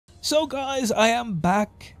So guys, I am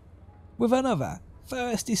back with another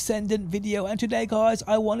First Descendant video, and today guys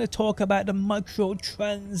I want to talk about the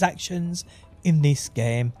microtransactions in this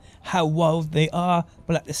game. How wild they are,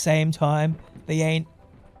 but at the same time they ain't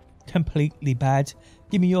completely bad.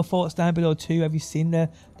 Give me your thoughts down below too. Have you seen the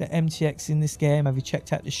MTX in this game? Have you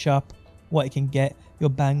checked out the shop? What you can get,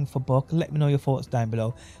 your bang for buck? Let me know your thoughts down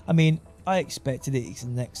below. I mean, I expected it. It's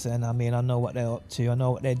Nexon. I mean, I know what they're up to. I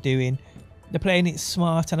know what they're doing. They're playing it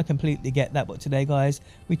smart, and I completely get that. But today, guys,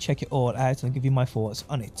 we check it all out and I'll give you my thoughts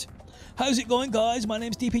on it. How's it going, guys? My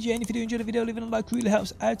name's DPJ, and if you do enjoy the video, leaving a like really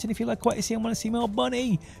helps out. And if you like what you see and want to see more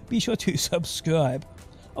bunny, be sure to subscribe.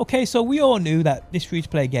 Okay, so we all knew that this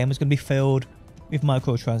free-to-play game was going to be filled with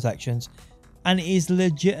microtransactions, and it is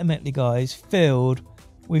legitimately, guys, filled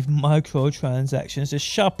with microtransactions. The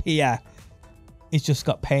shop here is just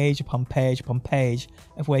got page upon page upon page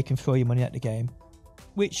of where you can throw your money at the game,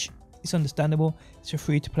 which is understandable. It's a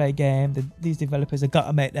free-to-play game. These developers have got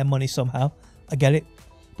to make their money somehow. I get it.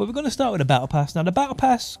 But we're going to start with the battle pass. Now, the battle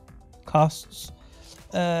pass costs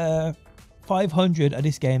 500 of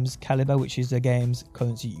this game's caliber, which is the game's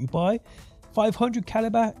currency you buy. 500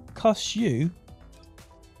 caliber costs you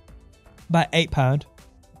about £8,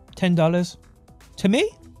 $10. To me,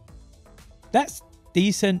 that's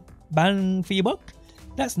decent bang for your buck.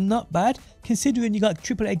 That's not bad, considering you got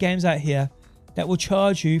AAA games out here that will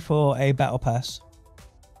charge you for a battle pass,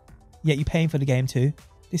 yet you're paying for the game too.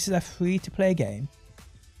 This is a free-to-play game.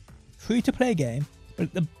 Free-to-play game,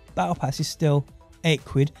 but the battle pass is still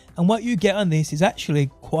 £8. And what you get on this is actually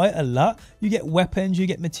quite a lot. You get weapons, you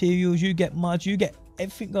get materials, you get mods, you get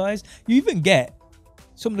everything, guys. You even get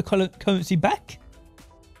some of the currency back,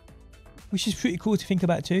 which is pretty cool to think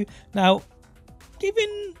about too. Now,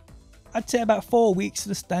 given, I'd say, about 4 weeks to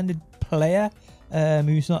the standard player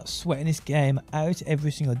who's not sweating this game out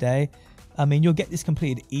every single day, I mean, you'll get this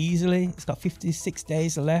completed easily. It's got 56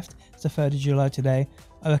 days left. It's the 3rd of July today.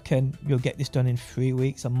 I reckon you'll get this done in 3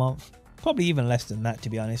 weeks, a month, probably even less than that, to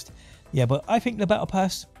be honest. Yeah, but I think the battle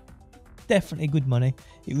pass, definitely good money.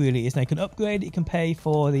 It really is. Now you can upgrade. You can pay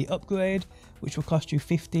for the upgrade, which will cost you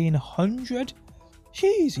 1,500.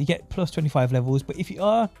 Jeez, you get plus 25 levels. But if you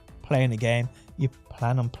are playing a game, you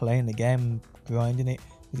plan on playing the game, grinding it,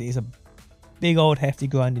 because it is a big old hefty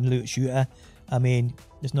grinding loot shooter. I mean,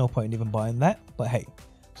 there's no point in even buying that. But hey,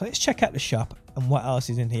 so let's check out the shop and what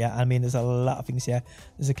else is in here. I mean, there's a lot of things here.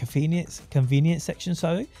 There's a convenience section,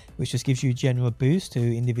 sorry, which just gives you general boost to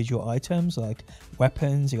individual items like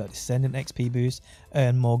weapons. You got Descendant XP boost,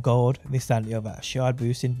 earn more gold, this, that, and the other. Shard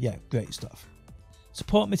boosting, yeah, great stuff.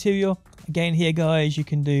 Support material, again here, guys, you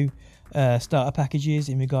can do starter packages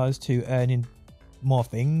in regards to earning more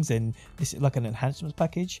things, and this is like an enhancements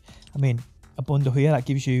package. I mean, a bundle here that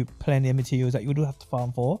gives you plenty of materials that you would have to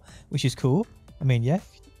farm for, which is cool. I mean, yeah,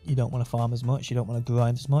 you don't want to farm as much, you don't want to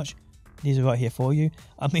grind as much, these are right here for you.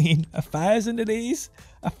 I mean, 1,000 of these,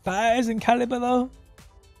 1,000 caliber though,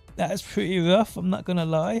 that is pretty rough, I'm not gonna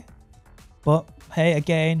lie. But hey,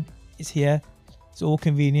 again, it's here. It's all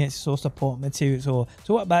convenience, it's all support materials. So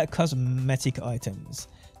what about cosmetic items?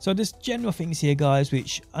 So there's general things here, guys,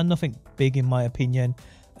 which are nothing big in my opinion.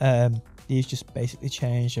 These just basically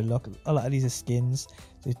change the look. A lot of these are skins.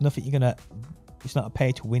 There's nothing you're gonna, it's not a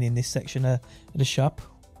pay to win in this section of the shop,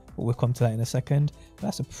 but we'll come to that in a second. But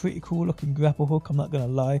that's a pretty cool looking grapple hook, I'm not gonna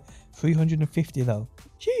lie. 350 though,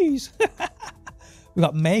 jeez. We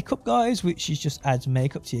got makeup, guys, which is just adds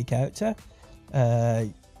makeup to your character.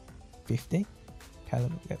 50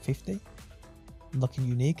 caliber, 50, looking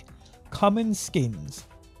unique. Common skins.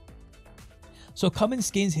 So common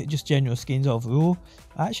skins hit just general skins overall.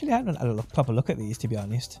 I actually haven't had a proper look at these, to be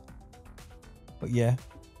honest. But yeah,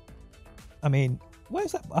 I mean, where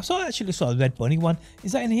is that? I actually saw a red bunny one.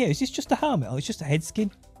 Is that in here? Is this just a helmet? Oh, it's just a head skin.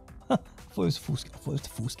 I thought it was a full skin. I thought it was the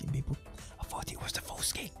full skin, people. I thought it was the full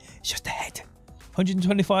skin. It's just a head.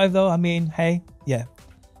 125 though. I mean, hey, yeah.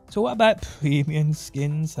 So what about premium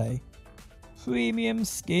skins, hey? Premium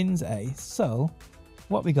skins, eh? So,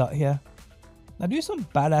 what we got here? Now, do some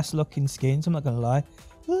badass looking skins, I'm not gonna lie.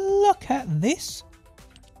 Look at this.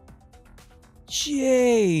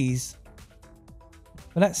 Jeez.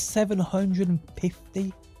 Well, that's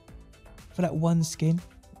 750 for that one skin.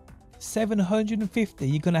 750.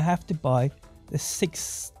 You're gonna have to buy the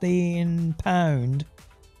 £16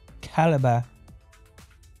 caliber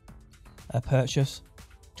purchase.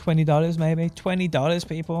 $20 maybe. $20,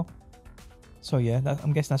 people. So yeah,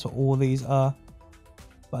 I'm guessing that's what all these are.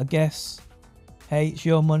 But I guess, hey, it's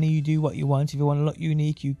your money, you do what you want. If you want to look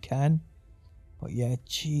unique, you can. But yeah,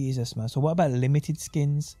 Jesus, man. So what about limited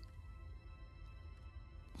skins?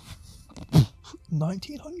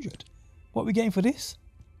 1,900. What are we getting for this?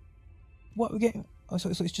 What are we getting? Oh, so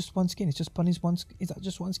it's just one skin. It's just Bunny's one. Is that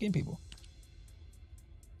just one skin, people?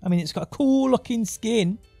 I mean, it's got a cool looking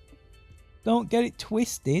skin. Don't get it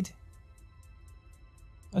twisted.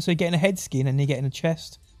 Oh, so you're getting a head skin and you're getting a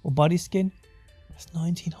chest or body skin. That's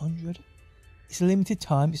 1900. It's a limited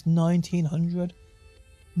time. It's 1900.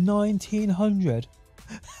 1900.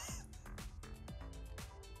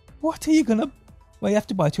 What are you gonna? Well, you have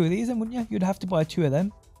to buy 2 of these then, wouldn't you? You'd have to buy 2 of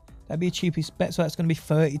them. That'd be a cheapest bet. So that's going to be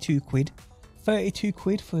 32 quid. 32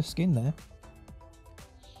 quid for a skin there.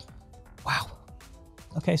 Wow.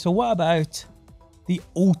 Okay, so what about the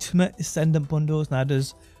Ultimate Descendant bundles? Now,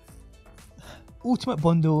 does Ultimate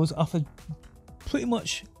bundles offer pretty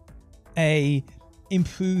much a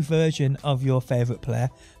improved version of your favorite player?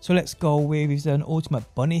 So let's go with an Ultimate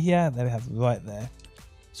Bunny here. There we have right there.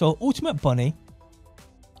 So Ultimate Bunny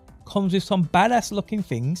comes with some badass looking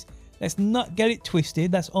things. Let's not get it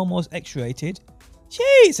twisted. That's almost X-rated.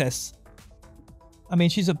 Jesus. I mean,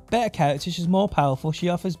 she's a better character. She's more powerful. She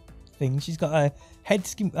offers things. She's got a head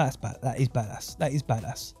skin. That's bad. That is badass. That is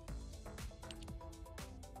badass.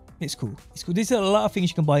 It's cool. It's cool. There's a lot of things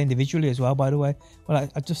you can buy individually as well, by the way. Well,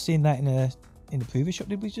 I just seen that in the previous shop.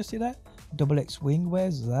 Did we just see that? Double X wing.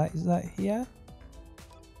 Where's that? Is that here?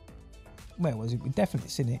 Where was it? We definitely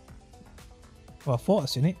seen it. Well, I thought I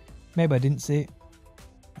seen it. Maybe I didn't see it.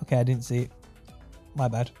 Okay, I didn't see it. My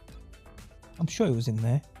bad. I'm sure it was in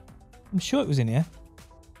there. I'm sure it was in here.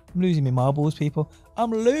 I'm losing my marbles, people. I'm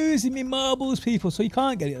losing my marbles, people. So you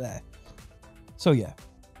can't get it there. So yeah.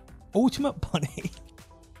 Ultimate Bunny.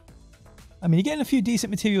 I mean, you're getting a few decent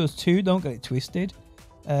materials too. Don't get it twisted.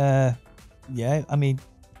 Yeah, I mean,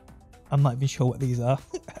 I'm not even sure what these are.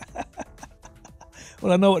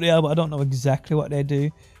 Well, I know what they are, but I don't know exactly what they do.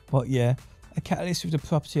 But yeah. A catalyst with the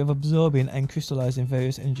property of absorbing and crystallizing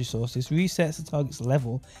various energy sources resets the target's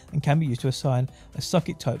level and can be used to assign a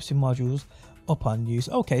socket types to modules upon use.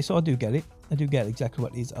 Okay, so I do get it. I do get exactly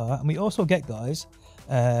what these are. And we also get, guys,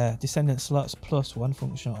 Descendant slots plus 1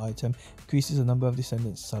 functional item. Increases the number of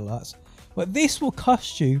Descendant slots. But this will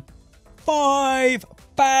cost you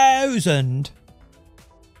 5,000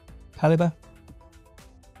 caliber.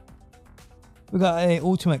 We got a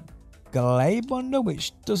Ultimate Glade bundle,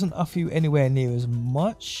 which doesn't offer you anywhere near as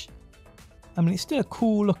much. I mean, it's still a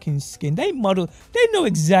cool looking skin. They know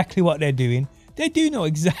exactly what they're doing. They do know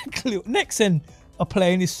exactly what Nexon are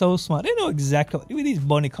playing is so smart. They know exactly what with these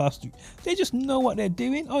bunny costumes. They just know what they're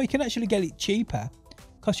doing. Oh, you can actually get it cheaper.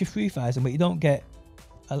 Cost you 3,000, but you don't get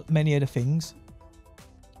many of the things,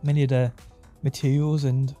 many of the materials,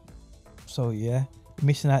 and so yeah, you're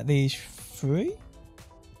missing out these 3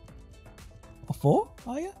 or 4,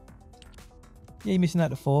 are you? Yeah, you're missing out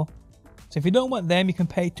the 4. So if you don't want them, you can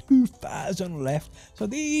pay 2,000 left. So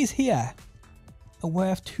these here are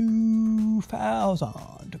worth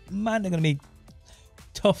 2,000. Man, they're going to be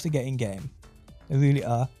tough to get in game. They really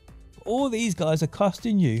are. All these guys are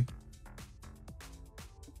costing you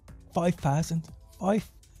 5,000.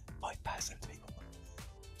 5,000 people.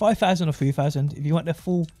 5,000 or 3,000. If you want the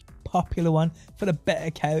full popular one for the better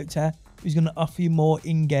character who's going to offer you more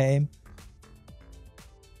in game.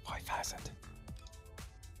 5,000.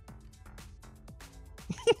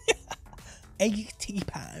 80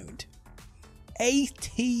 pound.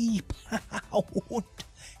 80 pound.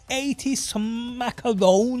 80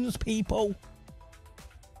 smackaroons, people.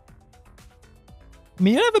 I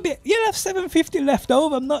mean, you'll have 750 left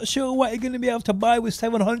over. I'm not sure what you're going to be able to buy with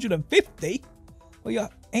 750. Well, you're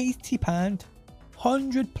 80 pound.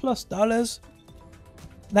 $100+.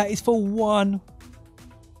 That is for one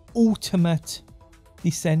Ultimate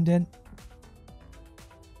Descendant.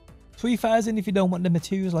 3,000 if you don't want the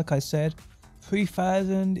materials, like I said.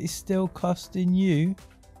 3,000 is still costing you,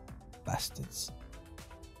 bastards.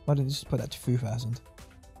 Why don't you just put that to 3,000?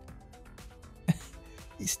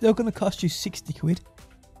 It's still going to cost you 60 quid.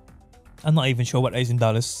 I'm not even sure what that is in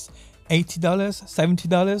dollars. $80,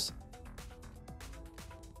 $70.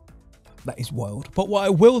 That is wild. But what I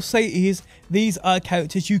will say is, these are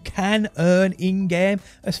characters you can earn in-game.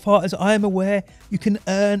 As far as I'm aware, you can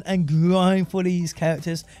earn and grind for these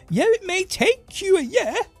characters. Yeah, it may take you a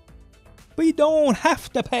year, but you don't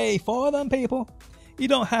have to pay for them, people. You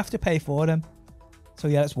don't have to pay for them. So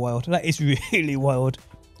yeah, that's wild. That is really wild.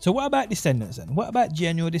 So what about Descendants then? What about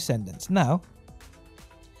general Descendants? Now,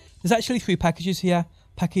 there's actually 3 packages here.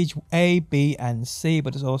 Package A, B, and C,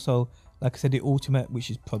 but there's also, like I said, the Ultimate, which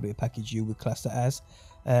is probably a package you would class that as.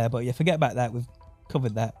 But yeah, forget about that. We've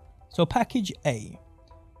covered that. So package A.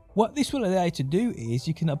 What this will allow you to do is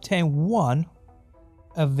you can obtain one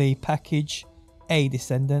of the package A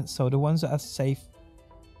Descendants. So the ones that are safe.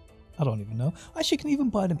 I don't even know. Actually, you can even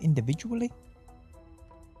buy them individually.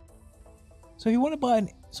 So if you want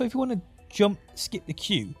to if you want to skip the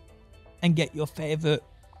queue and get your favorite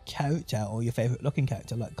character or your favorite looking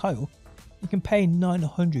character like Kyle, you can pay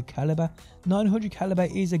 900 caliber. 900 caliber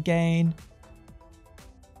is again,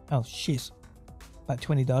 oh shit, about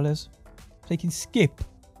 $20. So you can skip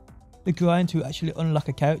the grind to actually unlock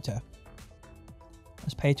a character.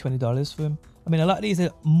 Let's pay $20 for him. I mean, a lot of these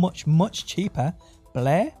are much cheaper.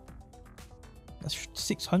 Blair, that's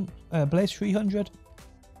 600. Blair's 300.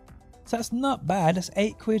 So that's not bad. That's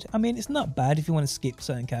 £8. I mean, it's not bad if you want to skip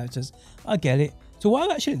certain characters. I get it. So what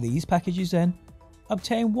are actually these packages then?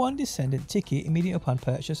 Obtain 1 Descendant ticket immediately upon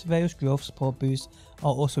purchase. Various growth support boosts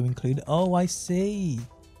are also included. Oh, I see.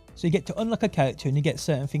 So you get to unlock a character and you get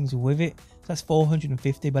certain things with it. So that's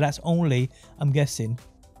 450, but that's only, I'm guessing,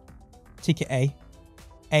 ticket A.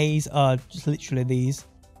 A's are just literally these,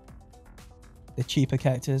 the cheaper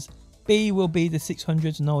characters. B will be the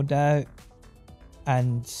 600s, no doubt.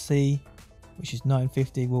 And C, which is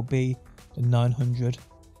 950, will be the 900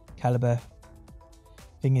 caliber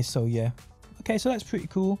thingies. So yeah. Okay, so that's pretty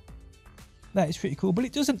cool. That is pretty cool. But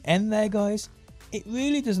it doesn't end there, guys. It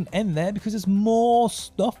really doesn't end there because there's more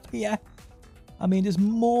stuff here. I mean, there's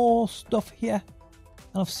more stuff here.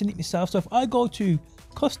 And I've seen it myself. So if I go to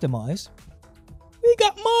customize, we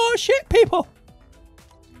got more shit, people.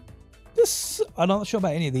 I'm not sure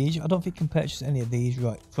about any of these. I don't think you can purchase any of these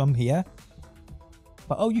right from here.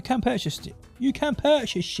 But oh, you can purchase it. You can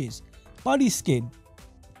purchase shiz. Body skin.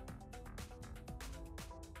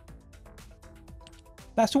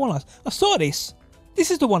 That's the one I saw this.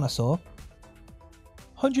 This is the one I saw.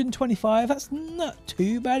 125. That's not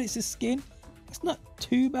too bad. It's a skin. It's not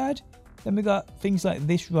too bad. Then we got things like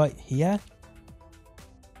this right here.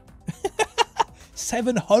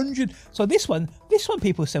 700. So this one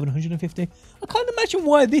people, 750. I can't imagine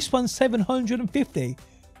why this one's 750.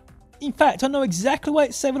 In fact, I know exactly why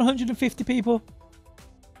it's 750, people.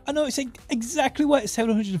 I know it's exactly why it's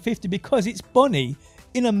 750 because it's Bunny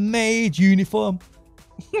in a mage uniform.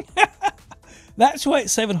 That's why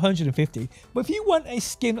it's 750. But if you want a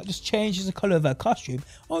skin that just changes the color of her costume,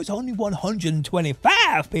 oh, it's only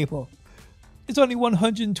 125, people. It's only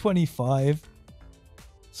 125.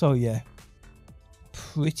 So yeah,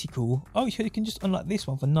 pretty cool. Oh, you can just unlock this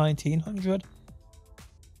one for 1900.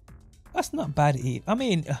 That's not bad either. I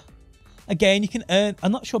mean, again, you can earn.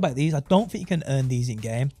 I'm not sure about these. I don't think you can earn these in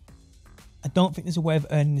game. I don't think there's a way of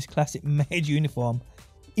earning this classic mage uniform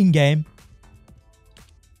in game.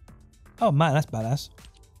 Oh man, that's badass.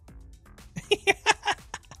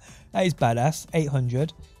 That is badass.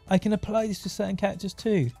 800. I can apply this to certain characters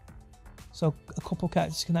too. So a couple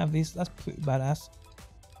characters can have these. That's pretty badass.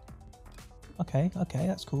 Okay,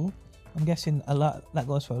 that's cool. I'm guessing a lot that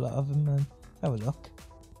goes for a lot of them. And have a look.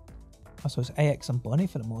 I suppose AX and Bonnie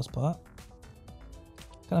for the most part.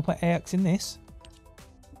 Can I put AX in this?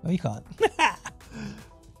 No, you can't.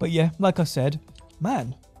 But yeah, like I said,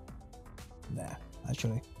 man. Nah,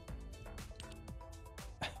 actually.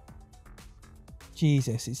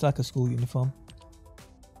 Jesus, it's like a school uniform.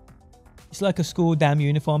 It's like a school damn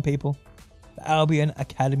uniform, people. The Albion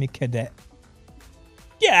Academy Cadet.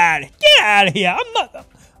 Get out of here! I'm not.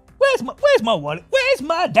 Where's my wallet? Where's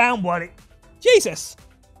my damn wallet? Jesus.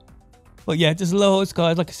 But yeah, there's loads,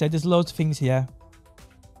 guys. Like I said, there's loads of things here.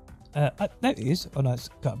 There it is. Oh no, it's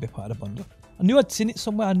got to be part of a bundle. I knew I'd seen it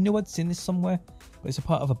somewhere. I knew I'd seen this somewhere, but it's a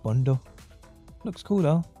part of a bundle. Looks cool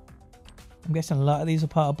though. I'm guessing a lot of these are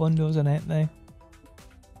part of bundles, aren't they?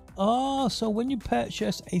 Oh, so when you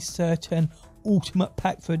purchase a certain ultimate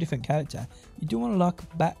pack for a different character, you do want to lock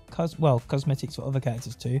back cosmetics for other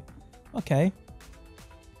characters too. Okay,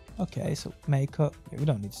 so makeup. Yeah, we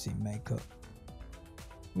don't need to see makeup.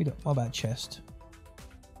 We don't. What about chest?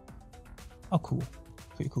 Oh, cool,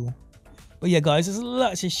 pretty cool. But yeah, guys, there's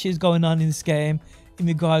lots of shit going on in this game in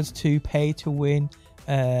regards to pay to win,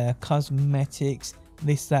 cosmetics,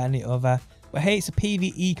 this, that, and the other. But hey, it's a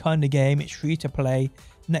PvE kind of game. It's free to play.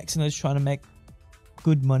 Nexon is trying to make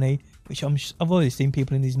good money, which I've already seen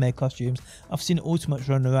people in these made costumes. I've seen Ultimates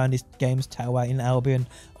run around this game's tower in Albion.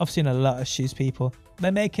 I've seen a lot of shiz people.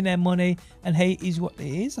 They're making their money, and hey, it is what it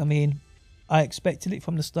is. I mean, I expected it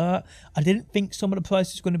from the start. I didn't think some of the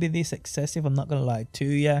prices were going to be this excessive. I'm not going to lie to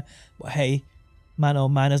you. But hey, man, oh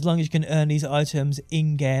man, as long as you can earn these items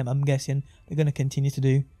in-game, I'm guessing they're going to continue to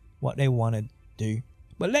do what they want to do.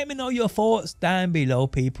 But let me know your thoughts down below,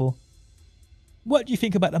 people. What do you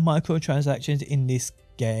think about the microtransactions in this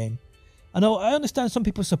game? I understand some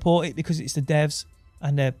people support it because it's the devs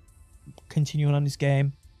and they're continuing on this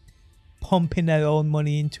game, pumping their own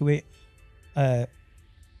money into it,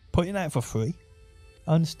 putting it out for free.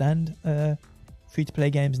 I understand free-to-play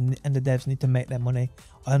games and the devs need to make their money.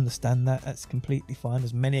 I understand that. That's completely fine.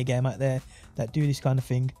 There's many a game out there that do this kind of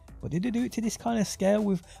thing. But did they do it to this kind of scale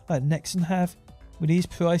with like Nexon have? With these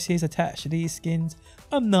prices attached to these skins?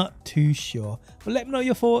 I'm not too sure. But let me know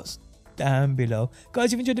your thoughts down below.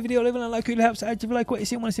 Guys, if you enjoyed the video, leave a like, really helps out. If you like what you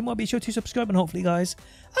see and want to see more, be sure to subscribe. And hopefully, guys,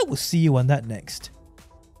 I will see you on that next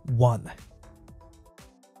one.